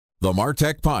The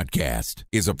MarTech Podcast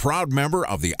is a proud member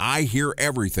of the I Hear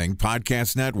Everything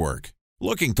Podcast Network.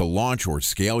 Looking to launch or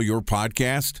scale your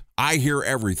podcast? I Hear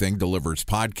Everything delivers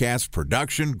podcast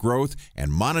production, growth,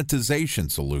 and monetization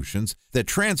solutions that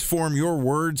transform your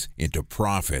words into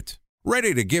profit.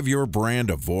 Ready to give your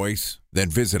brand a voice? Then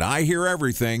visit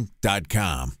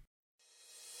iheareverything.com.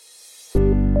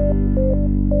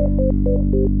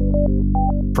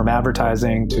 From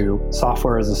advertising to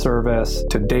software as a service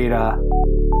to data.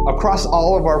 Across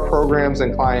all of our programs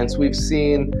and clients, we've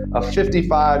seen a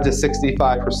 55 to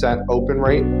 65% open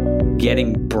rate.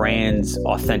 Getting brands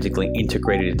authentically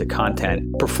integrated into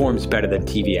content performs better than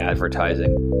TV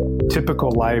advertising.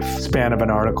 Typical lifespan of an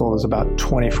article is about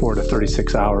 24 to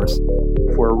 36 hours.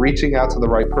 If we're reaching out to the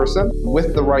right person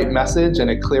with the right message and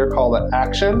a clear call to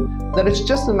action, then it's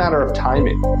just a matter of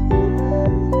timing.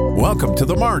 Welcome to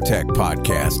the MarTech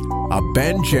Podcast, a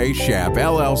Ben J. Schaap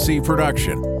LLC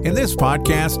production. In this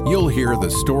podcast, you'll hear the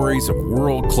stories of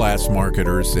world-class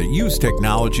marketers that use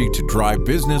technology to drive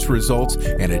business results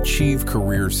and achieve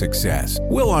career success.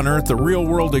 We'll unearth the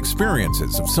real-world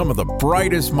experiences of some of the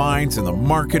brightest minds in the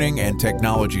marketing and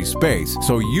technology space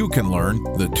so you can learn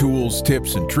the tools,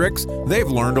 tips, and tricks they've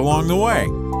learned along the way.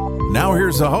 Now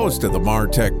here's the host of the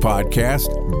MarTech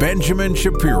Podcast, Benjamin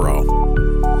Shapiro.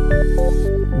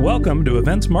 Welcome to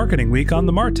Events Marketing Week on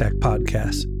the MarTech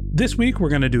Podcast. This week, we're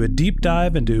going to do a deep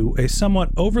dive into a somewhat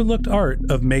overlooked art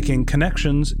of making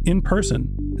connections in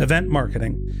person, event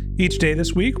marketing. Each day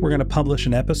this week, we're going to publish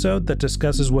an episode that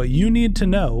discusses what you need to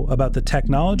know about the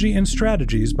technology and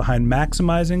strategies behind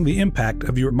maximizing the impact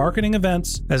of your marketing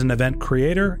events as an event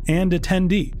creator and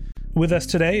attendee. With us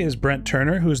today is Brent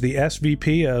Turner, who is the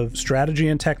SVP of Strategy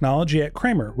and Technology at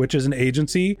Cramer, which is an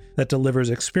agency that delivers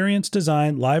experience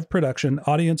design, live production,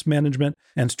 audience management,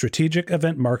 and strategic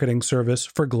event marketing service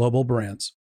for global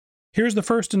brands. Here's the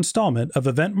first installment of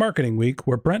Event Marketing Week,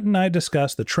 where Brent and I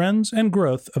discuss the trends and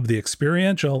growth of the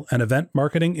experiential and event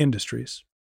marketing industries.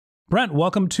 Brent,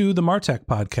 welcome to the MarTech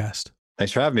Podcast.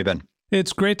 Thanks for having me, Ben.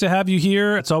 It's great to have you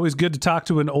here. It's always good to talk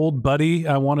to an old buddy.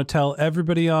 I want to tell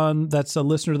everybody that's a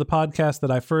listener to the podcast that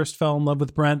I first fell in love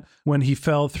with Brent when he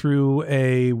fell through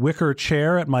a wicker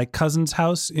chair at my cousin's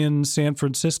house in San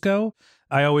Francisco.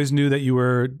 I always knew that you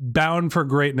were bound for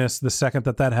greatness the second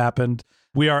that happened.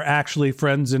 We are actually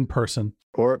friends in person.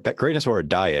 Or greatness or a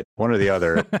diet, one or the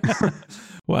other.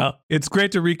 Well, it's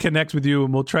great to reconnect with you,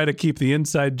 and we'll try to keep the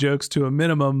inside jokes to a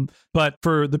minimum. But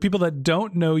for the people that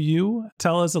don't know you,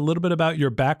 tell us a little bit about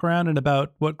your background and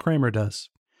about what Cramer does.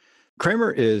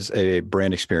 Cramer is a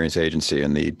brand experience agency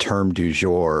and the term du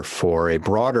jour for a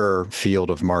broader field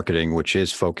of marketing, which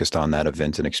is focused on that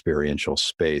event and experiential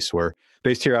space. We're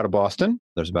based here out of Boston.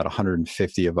 There's about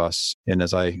 150 of us. And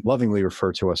as I lovingly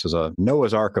refer to us as a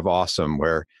Noah's Ark of awesome,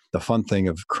 where the fun thing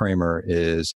of Cramer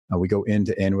is we go end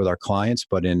to end with our clients,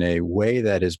 but in a way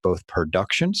that is both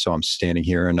production. So I'm standing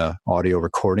here in an audio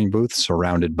recording booth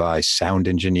surrounded by sound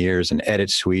engineers and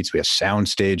edit suites. We have sound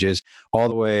stages all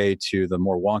the way to the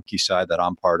more wonky side that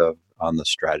I'm part of on the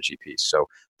strategy piece. So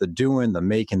the doing, the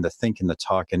making, the thinking, the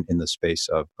talking in the space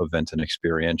of event and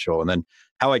experiential. And then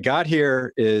how I got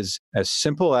here is as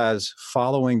simple as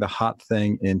following the hot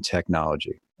thing in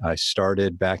technology. I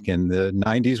started back in the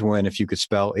 90s when if you could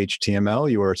spell HTML,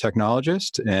 you were a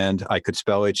technologist, and I could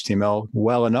spell HTML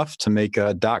well enough to make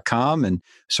a .com and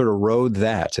sort of rode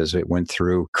that as it went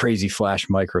through crazy flash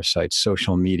microsites,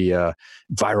 social media,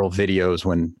 viral videos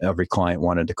when every client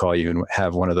wanted to call you and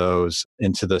have one of those,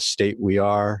 into the state we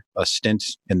are, a stint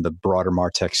in the broader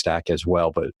MarTech stack as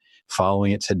well, but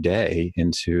following it today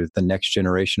into the next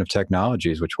generation of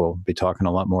technologies, which we'll be talking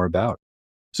a lot more about.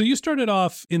 So you started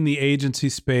off in the agency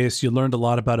space. You learned a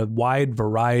lot about a wide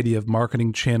variety of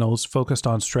marketing channels focused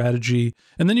on strategy.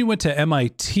 And then you went to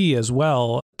MIT as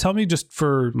well. Tell me, just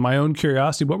for my own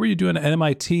curiosity, what were you doing at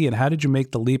MIT and how did you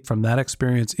make the leap from that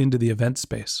experience into the event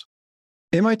space?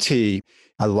 MIT,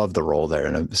 I love the role there.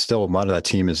 And still a lot of that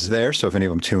team is there. So if any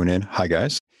of them tune in, hi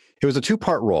guys. It was a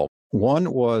two-part role.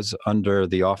 One was under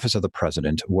the Office of the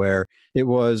President, where it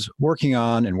was working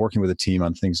with a team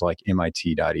on things like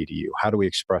MIT.edu. How do we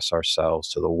express ourselves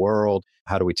to the world?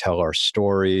 How do we tell our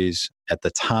stories? At the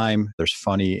time, there's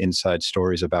funny inside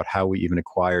stories about how we even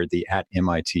acquired the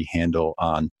 @MIT handle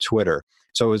on Twitter.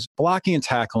 So it was blocking and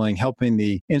tackling, helping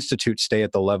the institute stay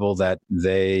at the level that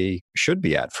they should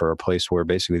be at for a place where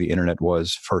basically the internet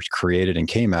was first created and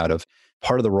came out of.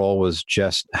 Part of the role was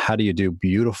just how do you do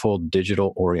beautiful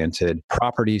digital-oriented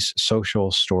properties,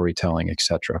 social storytelling,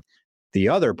 etc. The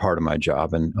other part of my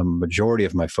job, and a majority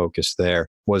of my focus there,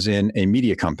 was in a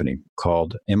media company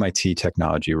called MIT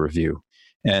Technology Review.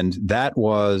 And that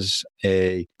was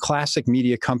a classic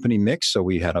media company mix. So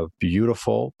we had a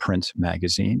beautiful print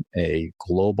magazine, a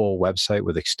global website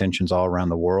with extensions all around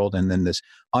the world, and then this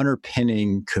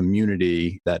underpinning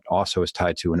community that also is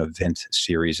tied to an event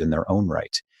series in their own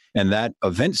right. And that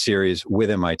event series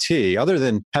with MIT, other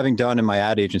than having done in my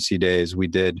ad agency days, we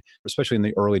did, especially in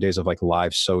the early days of like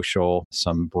live social,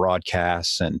 some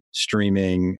broadcasts and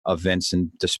streaming events and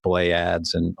display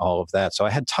ads and all of that. So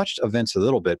I had touched events a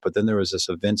little bit, but then there was this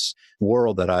events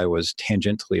world that I was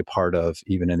tangentially a part of,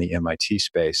 even in the MIT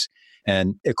space.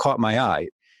 And it caught my eye.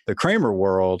 The Cramer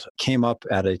world came up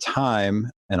at a time,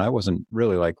 and I wasn't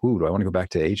really like, ooh, do I want to go back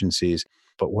to agencies?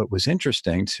 But what was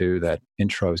interesting to that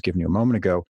intro I was giving you a moment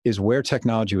ago is where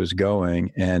technology was going.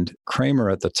 And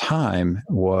Cramer at the time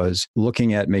was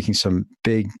looking at making some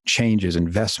big changes,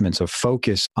 investments of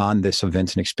focus on this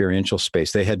event and experiential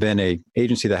space. They had been an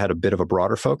agency that had a bit of a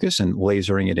broader focus and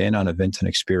lasering it in on event and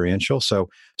experiential. So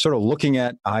sort of looking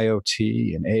at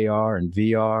IoT and AR and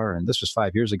VR, and this was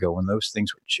 5 years ago when those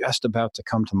things were just about to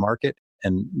come to market.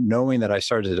 And knowing that I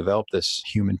started to develop this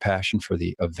human passion for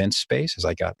the event space as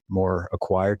I got more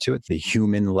acquired to it, the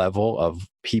human level of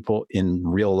people in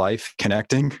real life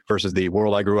connecting versus the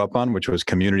world I grew up on, which was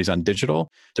communities on digital,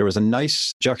 there was a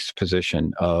nice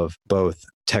juxtaposition of both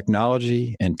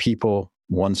technology and people,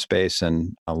 one space.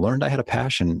 And I learned I had a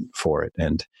passion for it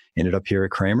and ended up here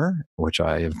at Cramer, which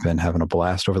I have been having a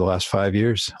blast over the last 5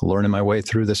 years, learning my way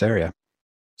through this area.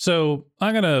 So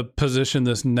I'm going to position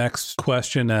this next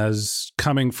question as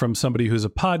coming from somebody who's a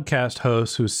podcast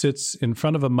host who sits in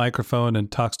front of a microphone and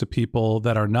talks to people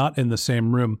that are not in the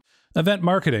same room. Event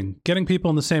marketing, getting people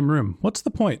in the same room. What's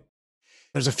the point?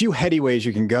 There's a few heady ways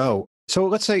you can go. So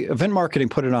let's say event marketing,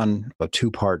 put it on a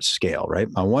two-part scale, right?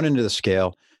 On one end of the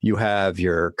scale, you have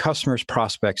your customers,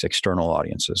 prospects, external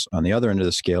audiences. On the other end of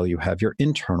the scale, you have your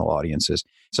internal audiences.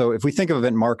 So if we think of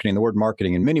event marketing, the word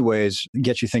marketing in many ways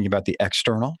gets you thinking about the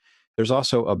external. There's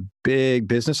also a big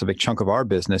business, a big chunk of our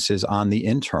business is on the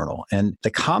internal. And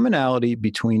the commonality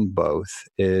between both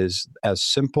is as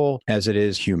simple as it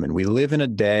is human. We live in a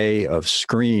day of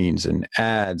screens and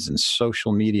ads and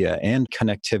social media and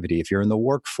connectivity. If you're in the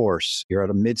workforce, you're at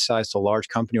a mid-sized to large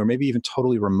company, or maybe even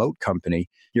totally remote company,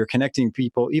 you're connecting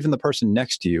people, even the person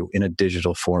next to you, in a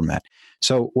digital format.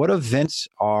 So what events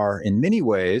are in many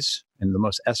ways, in the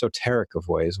most esoteric of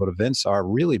ways, what events are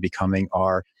really becoming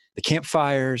are the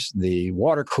campfires, the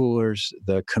water coolers,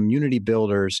 the community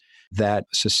builders that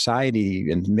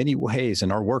society in many ways, and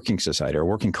our working society, our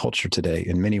working culture today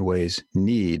in many ways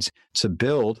needs to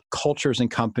build cultures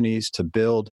and companies, to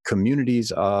build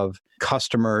communities of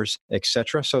customers, et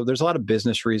cetera. So there's a lot of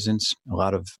business reasons, a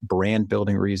lot of brand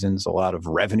building reasons, a lot of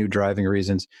revenue driving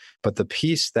reasons. But the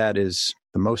piece that is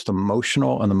the most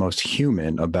emotional and the most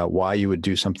human about why you would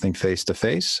do something face to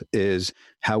face is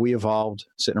how we evolved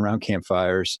sitting around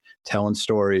campfires, telling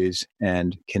stories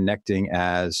and connecting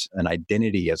as an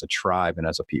identity, as a tribe, and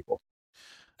as a people.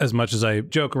 As much as I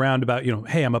joke around about,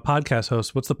 hey, I'm a podcast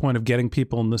host, what's the point of getting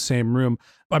people in the same room?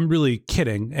 I'm really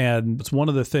kidding. And it's one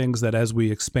of the things that as we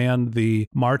expand the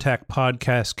MarTech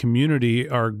podcast community,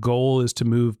 our goal is to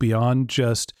move beyond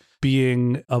just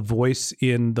being a voice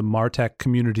in the MarTech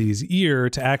community's ear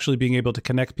to actually being able to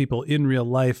connect people in real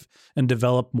life and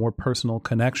develop more personal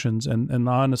connections. And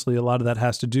honestly, a lot of that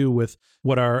has to do with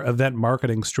what our event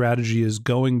marketing strategy is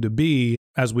going to be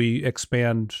as we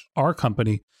expand our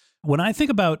company. When I think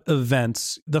about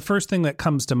events, the first thing that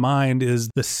comes to mind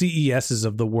is the CESs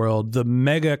of the world, the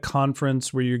mega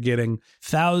conference where you're getting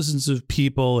thousands of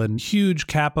people and huge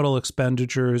capital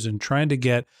expenditures and trying to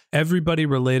get everybody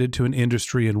related to an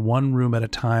industry in one room at a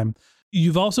time.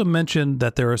 You've also mentioned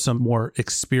that there are some more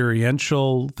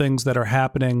experiential things that are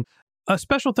happening. A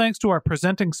special thanks to our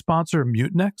presenting sponsor,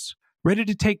 Mutinex. Ready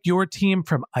to take your team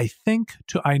from I think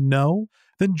to I know?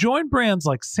 Then join brands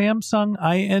like Samsung,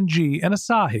 ING, and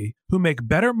Asahi who make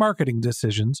better marketing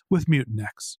decisions with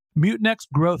Mutinex. Mutinex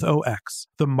Growth OX,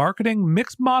 the marketing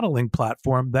mix modeling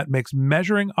platform that makes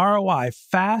measuring ROI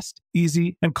fast,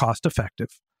 easy, and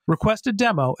cost-effective. Request a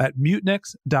demo at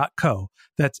mutinex.co.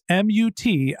 That's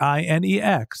MUTINEX.co.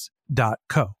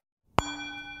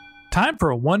 Time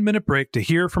for a 1-minute break to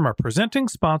hear from our presenting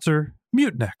sponsor,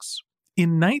 Mutinex.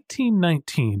 In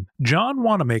 1919, John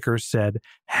Wanamaker said,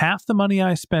 "Half the money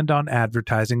I spend on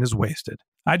advertising is wasted.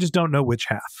 I just don't know which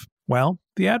half." Well,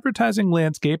 the advertising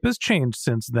landscape has changed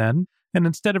since then, and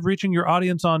instead of reaching your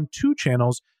audience on 2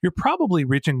 channels, you're probably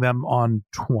reaching them on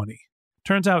 20.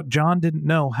 Turns out John didn't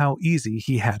know how easy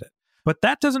he had it. But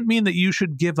that doesn't mean that you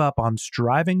should give up on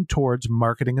striving towards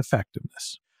marketing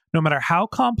effectiveness. No matter how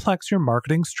complex your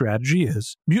marketing strategy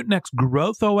is, Mutinex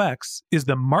Growth OX is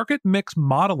the market mix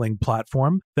modeling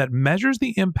platform that measures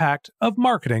the impact of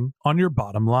marketing on your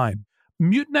bottom line.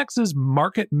 Mutinex's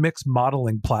market mix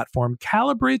modeling platform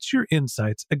calibrates your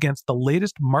insights against the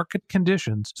latest market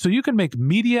conditions so you can make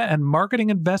media and marketing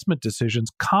investment decisions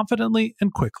confidently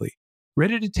and quickly.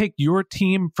 Ready to take your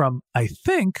team from I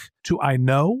think to I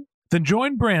know? Then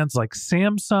join brands like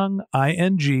Samsung,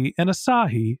 ING, and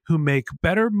Asahi who make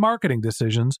better marketing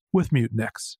decisions with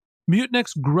Mutinex.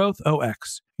 Mutinex Growth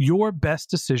OX. Your best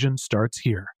decision starts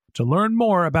here. To learn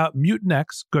more about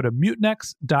Mutinex, go to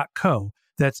mutinex.co.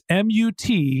 That's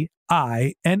MUTINEX.co.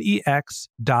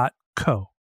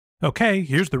 Okay,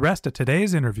 here's the rest of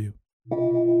today's interview.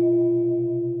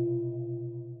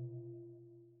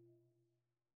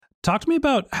 Talk to me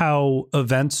about how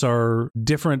events are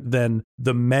different than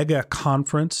the mega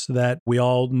conference that we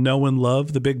all know and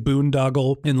love, the big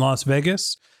boondoggle in Las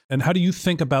Vegas. And how do you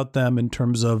think about them in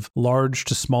terms of large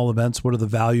to small events? What are the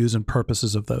values and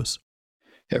purposes of those?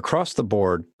 Across the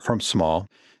board, from small,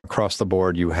 across the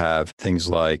board, you have things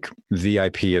like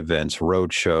VIP events,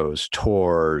 road shows,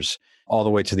 tours, all the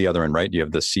way to the other end, right? You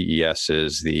have the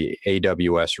CESs, the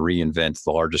AWS reInvent,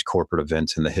 the largest corporate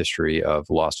event in the history of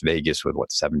Las Vegas with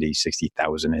 70,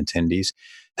 60,000 attendees.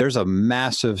 There's a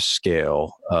massive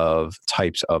scale of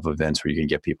types of events where you can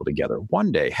get people together.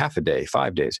 1 day, half a day,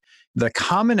 5 days. The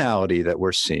commonality that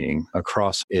we're seeing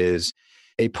across is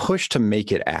a push to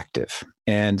make it active.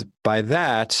 And by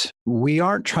that, we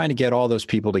aren't trying to get all those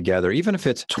people together, even if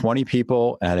it's 20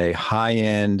 people at a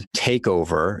high-end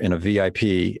takeover in a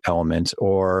VIP element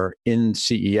or in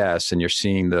CES, and you're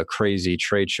seeing the crazy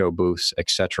trade show booths, et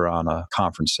cetera, on a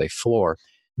conference, say, floor.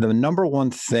 The number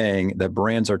one thing that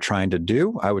brands are trying to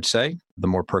do, I would say, the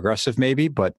more progressive maybe,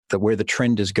 but where the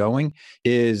trend is going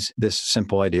is this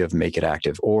simple idea of make it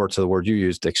active, or to the word you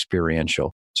used,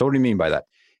 experiential. So what do you mean by that?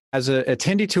 As an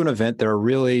attendee to an event, there are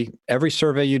really, every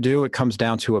survey you do, it comes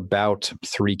down to about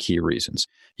 3 key reasons.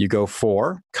 You go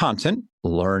for content,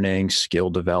 learning, skill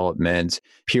development,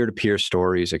 peer-to-peer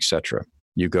stories, etc.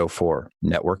 You go for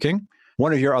networking.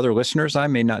 One of your other listeners, I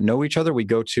may not know each other. We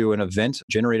go to an event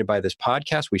generated by this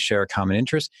podcast. We share a common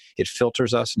interest. It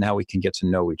filters us. Now we can get to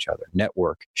know each other,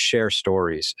 network, share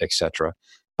stories, etc.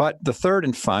 But the third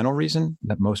and final reason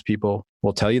that most people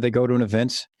will tell you they go to an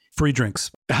event, free drinks.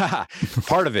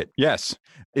 Part of it, yes,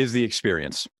 is the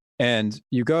experience. And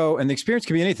you go, and the experience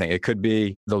could be anything. It could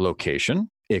be the location.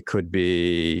 It could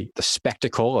be the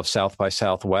spectacle of South by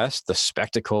Southwest, the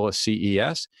spectacle of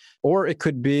CES, or it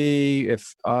could be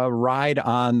if a ride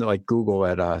on like Google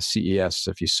at CES,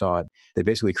 if you saw it, they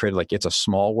basically created like It's a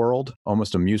Small World,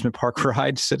 almost amusement park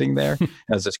ride sitting there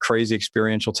as this crazy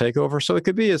experiential takeover. So it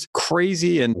could be as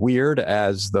crazy and weird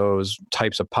as those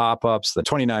types of pop-ups, the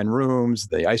 29 rooms,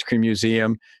 the ice cream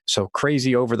museum. So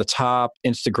crazy over the top,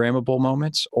 Instagrammable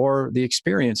moments, or the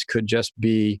experience could just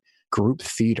be group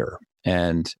theater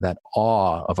and that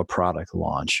awe of a product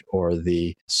launch or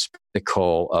the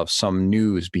spectacle of some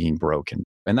news being broken.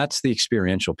 And that's the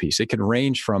experiential piece. It could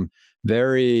range from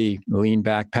very lean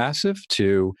back passive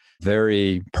to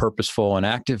very purposeful and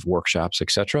active workshops,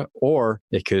 etc. Or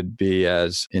it could be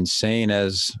as insane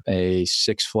as a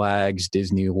Six Flags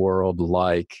Disney World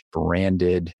like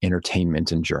branded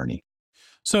entertainment and journey.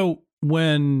 So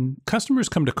when customers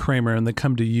come to Cramer and they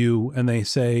come to you and they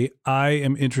say, I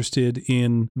am interested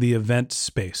in the event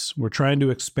space. We're trying to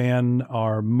expand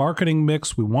our marketing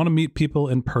mix. We want to meet people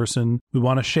in person. We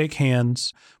want to shake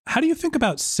hands. How do you think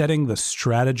about setting the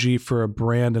strategy for a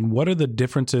brand? And what are the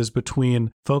differences between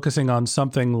focusing on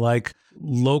something like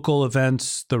local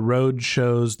events, the road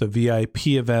shows, the VIP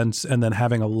events, and then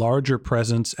having a larger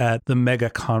presence at the mega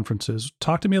conferences?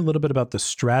 Talk to me a little bit about the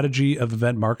strategy of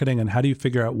event marketing and how do you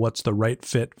figure out what's the right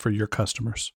fit for your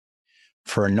customers?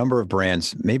 For a number of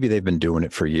brands, maybe they've been doing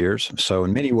it for years. So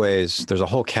in many ways, there's a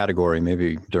whole category,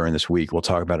 maybe during this week, we'll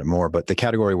talk about it more, but the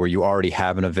category where you already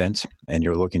have an event and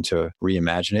you're looking to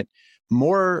reimagine it.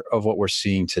 More of what we're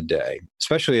seeing today,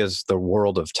 especially as the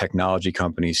world of technology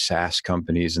companies, SaaS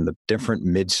companies, and the different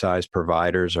mid-sized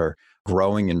providers are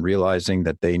growing and realizing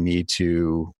that they need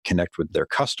to connect with their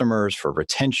customers for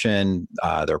retention,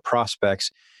 their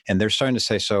prospects. And they're starting to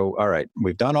say, so, all right,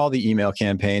 we've done all the email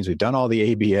campaigns, we've done all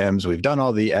the ABMs, we've done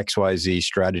all the XYZ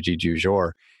strategy du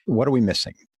jour. What are we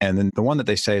missing? And then the one that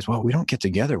they say is, well, we don't get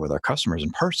together with our customers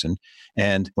in person.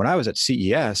 And when I was at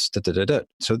CES,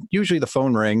 So usually the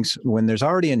phone rings when there's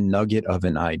already a nugget of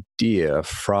an idea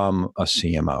from a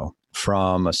CMO,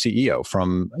 from a CEO,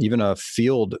 from even a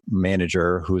field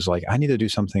manager who's like, I need to do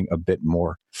something a bit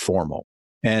more formal.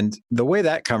 And the way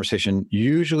that conversation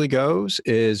usually goes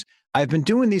is I've been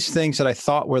doing these things that I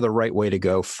thought were the right way to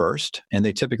go first, and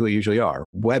they typically usually are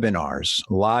webinars,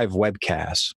 live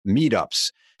webcasts,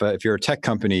 meetups. But if you're a tech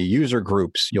company, user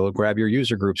groups, you'll grab your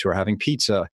user groups who are having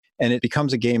pizza, and it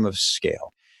becomes a game of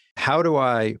scale. How do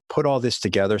I put all this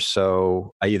together?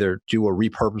 So I either do a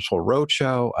repurposeful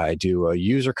roadshow, I do a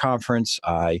user conference,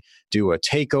 I do a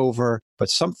takeover, but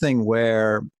something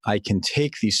where I can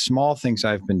take these small things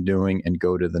I've been doing and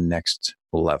go to the next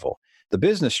level. The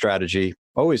business strategy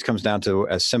always comes down to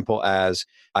as simple as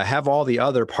I have all the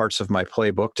other parts of my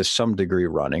playbook to some degree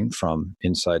running, from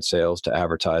inside sales to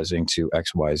advertising to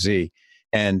XYZ.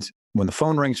 And when the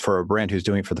phone rings for a brand who's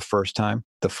doing it for the first time,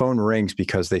 the phone rings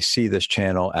because they see this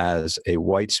channel as a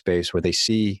white space where they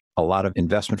see a lot of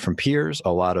investment from peers,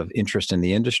 a lot of interest in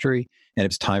the industry, and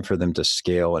it's time for them to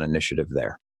scale an initiative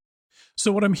there.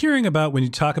 So what I'm hearing about when you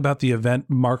talk about the event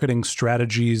marketing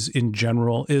strategies in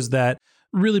general is that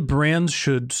really brands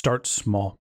should start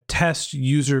small. Test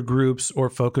user groups or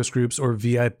focus groups or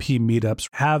VIP meetups,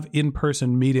 have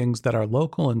in-person meetings that are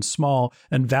local and small,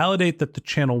 and validate that the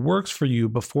channel works for you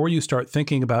before you start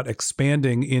thinking about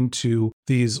expanding into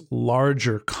these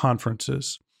larger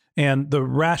conferences. And the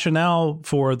rationale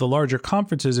for the larger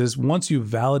conferences is once you've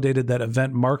validated that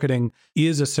event marketing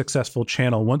is a successful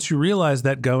channel, once you realize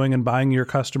that going and buying your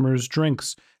customers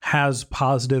drinks has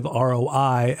positive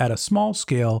ROI at a small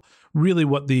scale, really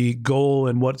what the goal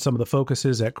and what some of the focus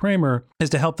is at Cramer is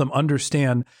to help them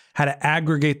understand how to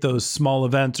aggregate those small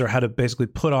events or how to basically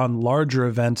put on larger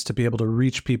events to be able to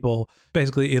reach people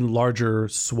basically in larger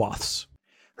swaths.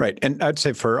 Right. And I'd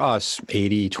say for us,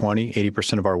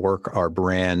 80% of our work are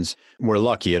brands. We're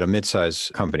lucky at a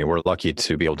mid-sized company. We're lucky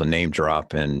to be able to name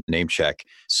drop and name check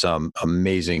some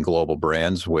amazing global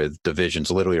brands with divisions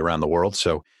literally around the world.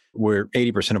 So we're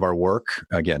 80% of our work.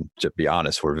 Again, to be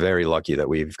honest, we're very lucky that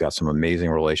we've got some amazing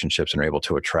relationships and are able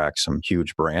to attract some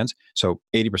huge brands. So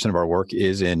 80% of our work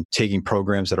is in taking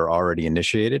programs that are already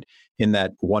initiated. In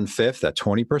that 1/5, that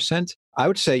 20%, I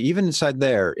would say even inside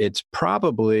there, it's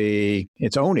probably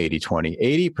its own 80-20.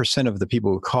 80% of the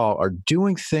people who call are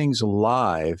doing things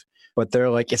live, but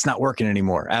they're like, it's not working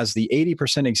anymore. As the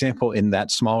 80% example in that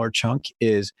smaller chunk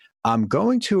is, I'm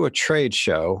going to a trade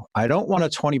show. I don't want a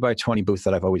 20 by 20 booth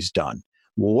that I've always done.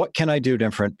 Well, what can I do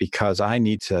different because I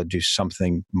need to do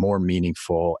something more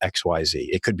meaningful, XYZ?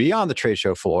 It could be on the trade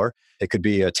show floor. It could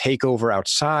be a takeover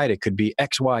outside. It could be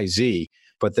XYZ.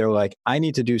 But they're like, I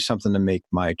need to do something to make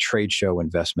my trade show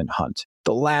investment hunt.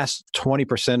 The last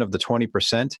 20% of the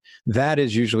 20%, that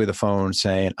is usually the phone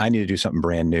saying, I need to do something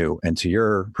brand new. And to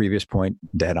your previous point,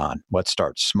 dead on. Let's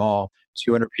start small,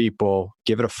 200 people,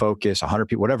 give it a focus, 100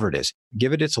 people, whatever it is.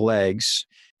 Give it its legs.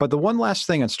 But the one last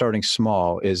thing on starting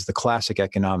small is the classic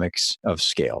economics of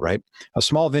scale, right? A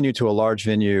small venue to a large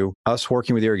venue, us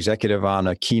working with your executive on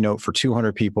a keynote for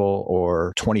 200 people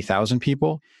or 20,000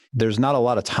 people. There's not a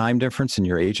lot of time difference in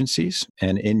your agencies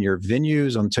and in your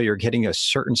venues until you're getting a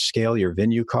certain scale, your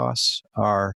venue costs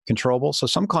are controllable. So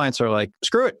some clients are like,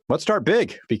 screw it, let's start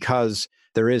big because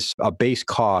there is a base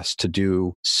cost to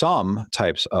do some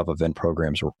types of event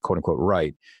programs, quote unquote,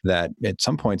 right, that at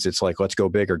some points it's like, let's go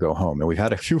big or go home. And we've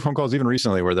had a few phone calls even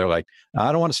recently where they're like,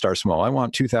 I don't want to start small. I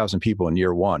want 2,000 people in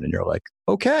year one. And you're like,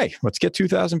 okay, let's get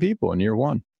 2,000 people in year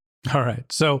one. All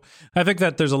right. So I think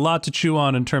that there's a lot to chew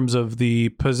on in terms of the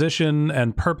position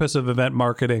and purpose of event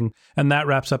marketing. And that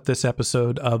wraps up this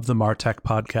episode of the MarTech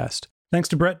podcast. Thanks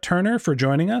to Brent Turner for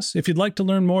joining us. If you'd like to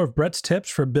learn more of Brett's tips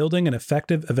for building an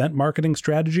effective event marketing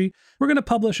strategy, we're going to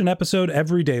publish an episode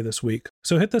every day this week.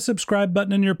 So hit the subscribe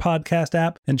button in your podcast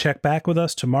app and check back with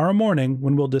us tomorrow morning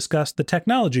when we'll discuss the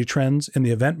technology trends in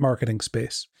the event marketing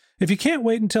space. If you can't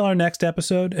wait until our next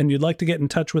episode and you'd like to get in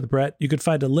touch with Brett, you could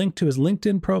find a link to his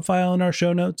LinkedIn profile in our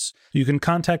show notes. You can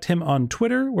contact him on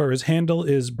Twitter, where his handle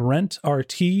is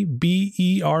BrentRT,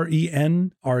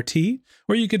 BERENRT,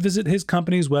 or you could visit his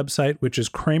company's website, which is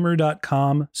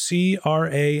Cramer.com,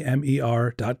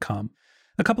 CRAMER.com.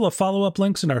 A couple of follow-up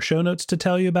links in our show notes to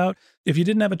tell you about. If you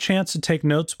didn't have a chance to take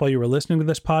notes while you were listening to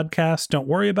this podcast, don't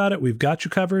worry about it. We've got you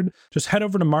covered. Just head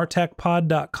over to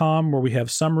martechpod.com where we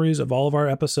have summaries of all of our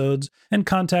episodes and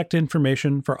contact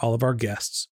information for all of our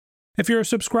guests. If you're a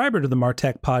subscriber to the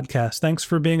MarTech podcast, thanks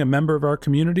for being a member of our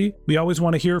community. We always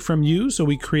want to hear from you, so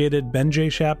we created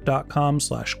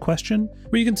benjshap.com/question,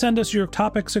 where you can send us your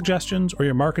topic suggestions or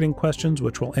your marketing questions,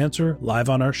 which we'll answer live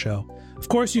on our show. Of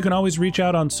course, you can always reach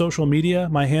out on social media.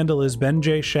 My handle is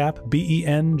BenJShap,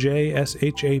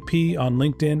 BenJShap on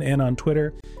LinkedIn and on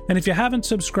Twitter. And if you haven't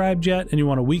subscribed yet and you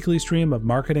want a weekly stream of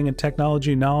marketing and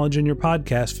technology knowledge in your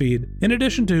podcast feed, in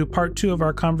addition to part 2 of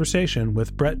our conversation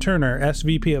with Brett Turner,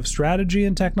 SVP of Strategy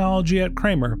and Technology at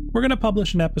Cramer, we're going to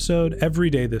publish an episode every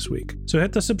day this week. So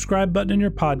hit the subscribe button in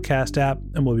your podcast app,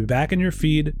 and we'll be back in your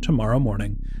feed tomorrow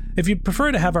morning. If you'd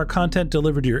prefer to have our content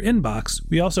delivered to your inbox,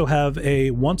 we also have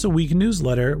a once-a-week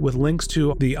newsletter with links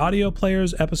to the audio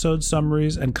players, episode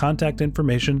summaries, and contact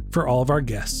information for all of our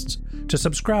guests. To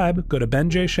subscribe, go to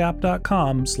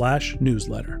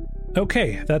benjshap.com/newsletter.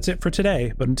 Okay, that's it for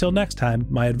today, but until next time,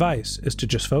 my advice is to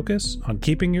just focus on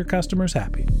keeping your customers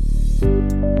happy.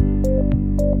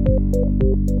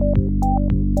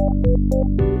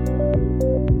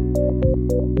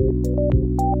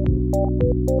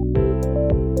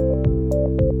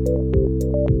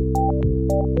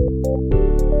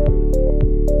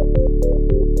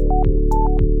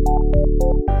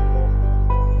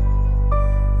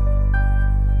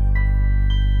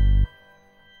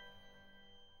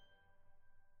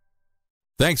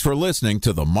 Thanks for listening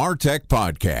to the MarTech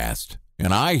Podcast,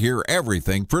 an I Hear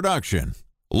Everything production.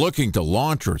 Looking to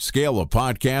launch or scale a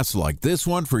podcast like this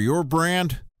one for your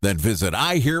brand? Then visit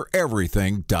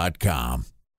iheareverything.com.